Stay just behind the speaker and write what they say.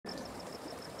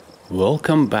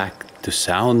Welcome back to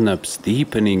SOUNDNAP's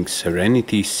Deepening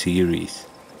Serenity series.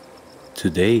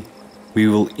 Today, we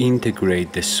will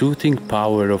integrate the soothing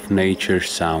power of nature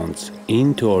sounds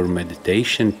into our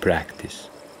meditation practice.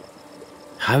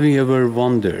 Have you ever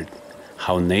wondered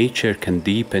how nature can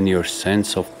deepen your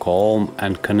sense of calm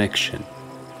and connection?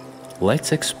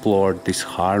 Let's explore this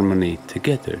harmony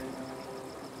together.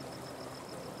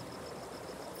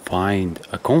 Find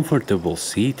a comfortable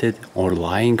seated or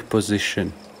lying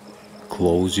position.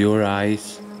 Close your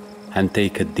eyes and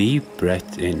take a deep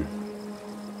breath in.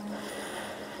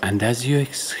 And as you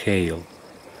exhale,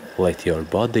 let your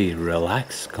body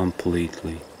relax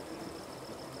completely.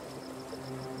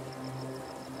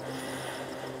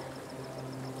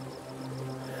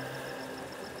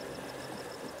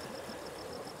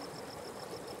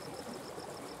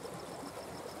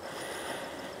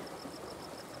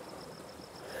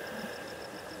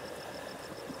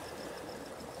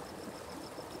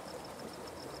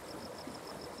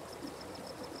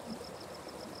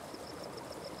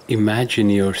 Imagine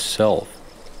yourself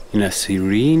in a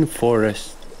serene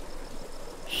forest.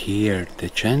 Hear the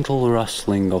gentle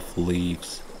rustling of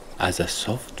leaves as a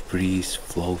soft breeze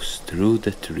flows through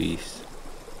the trees.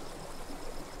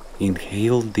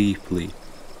 Inhale deeply,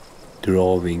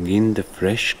 drawing in the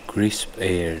fresh, crisp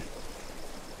air.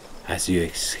 As you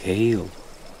exhale,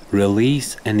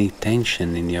 release any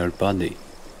tension in your body.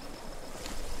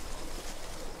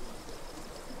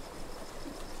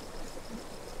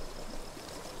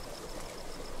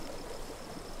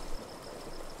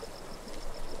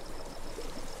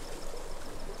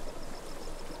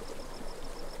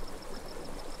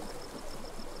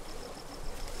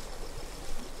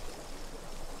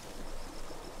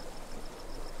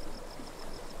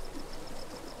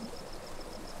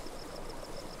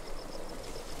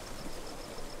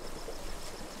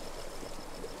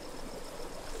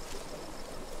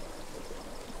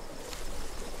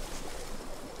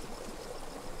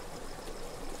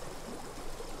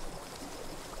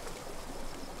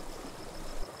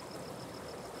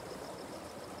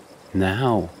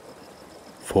 Now,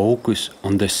 focus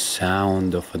on the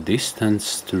sound of a distant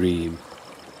stream,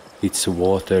 its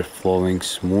water flowing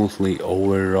smoothly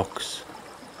over rocks.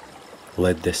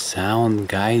 Let the sound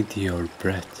guide your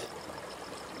breath.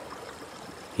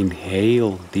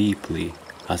 Inhale deeply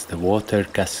as the water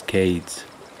cascades,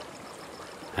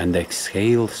 and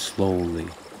exhale slowly,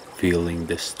 feeling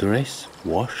the stress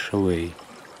wash away.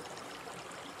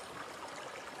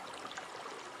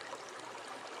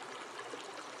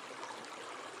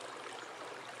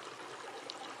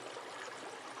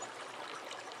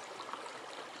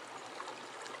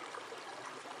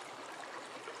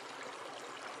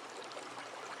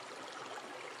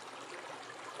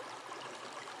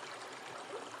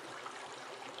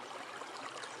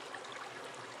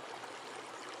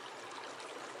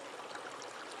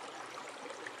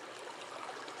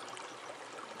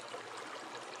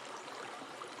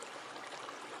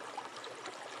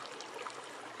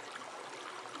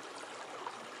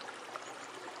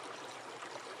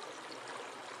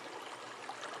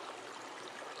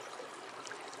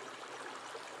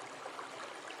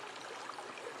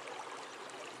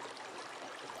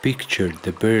 Picture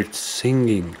the birds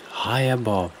singing high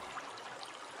above,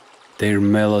 their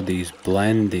melodies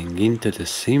blending into the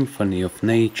symphony of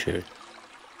nature.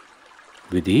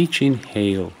 With each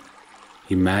inhale,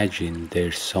 imagine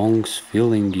their songs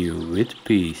filling you with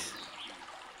peace.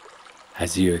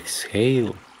 As you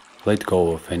exhale, let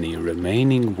go of any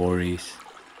remaining worries.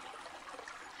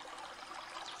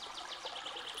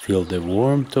 Feel the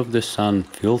warmth of the sun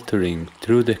filtering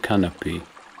through the canopy,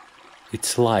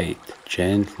 its light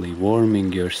gently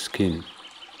warming your skin.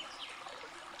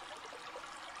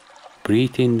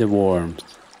 Breathe in the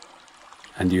warmth,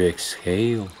 and you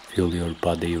exhale, feel your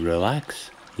body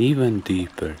relax even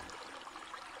deeper.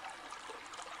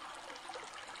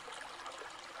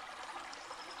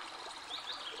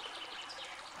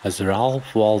 As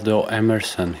Ralph Waldo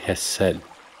Emerson has said,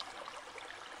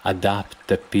 adapt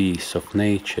the peace of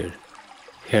nature.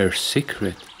 Her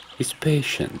secret is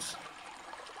patience.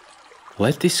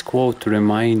 Let this quote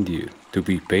remind you to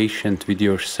be patient with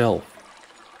yourself,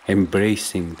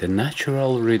 embracing the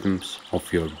natural rhythms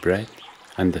of your breath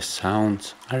and the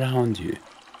sounds around you.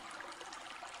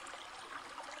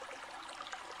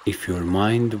 If your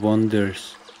mind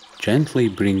wanders, gently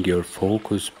bring your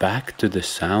focus back to the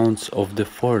sounds of the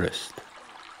forest,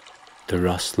 the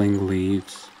rustling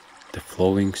leaves, the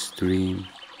flowing stream,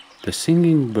 the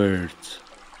singing birds.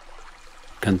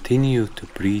 Continue to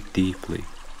breathe deeply,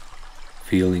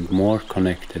 feeling more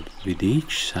connected with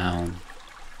each sound.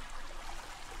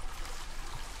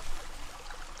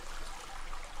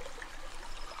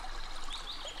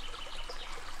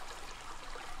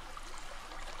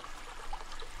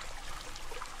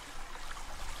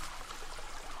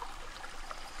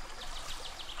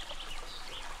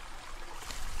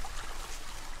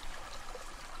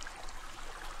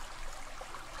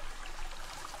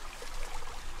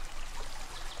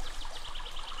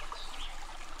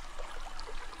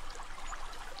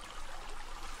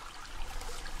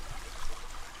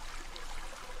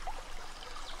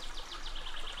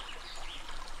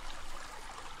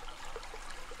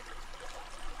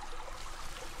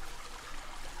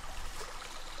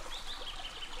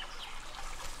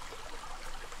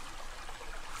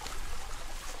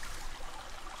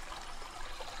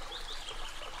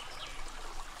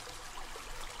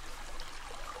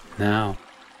 Now,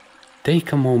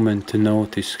 take a moment to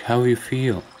notice how you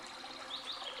feel.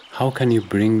 How can you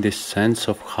bring this sense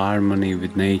of harmony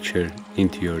with nature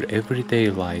into your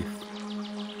everyday life?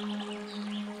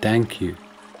 Thank you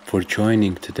for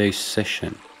joining today's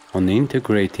session on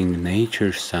integrating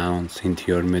nature sounds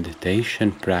into your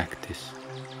meditation practice.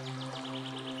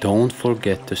 Don't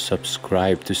forget to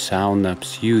subscribe to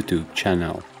SOUNDNAP's YouTube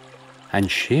channel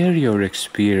and share your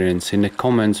experience in the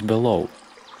comments below.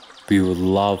 We would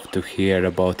love to hear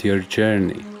about your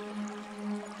journey.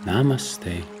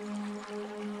 Namaste.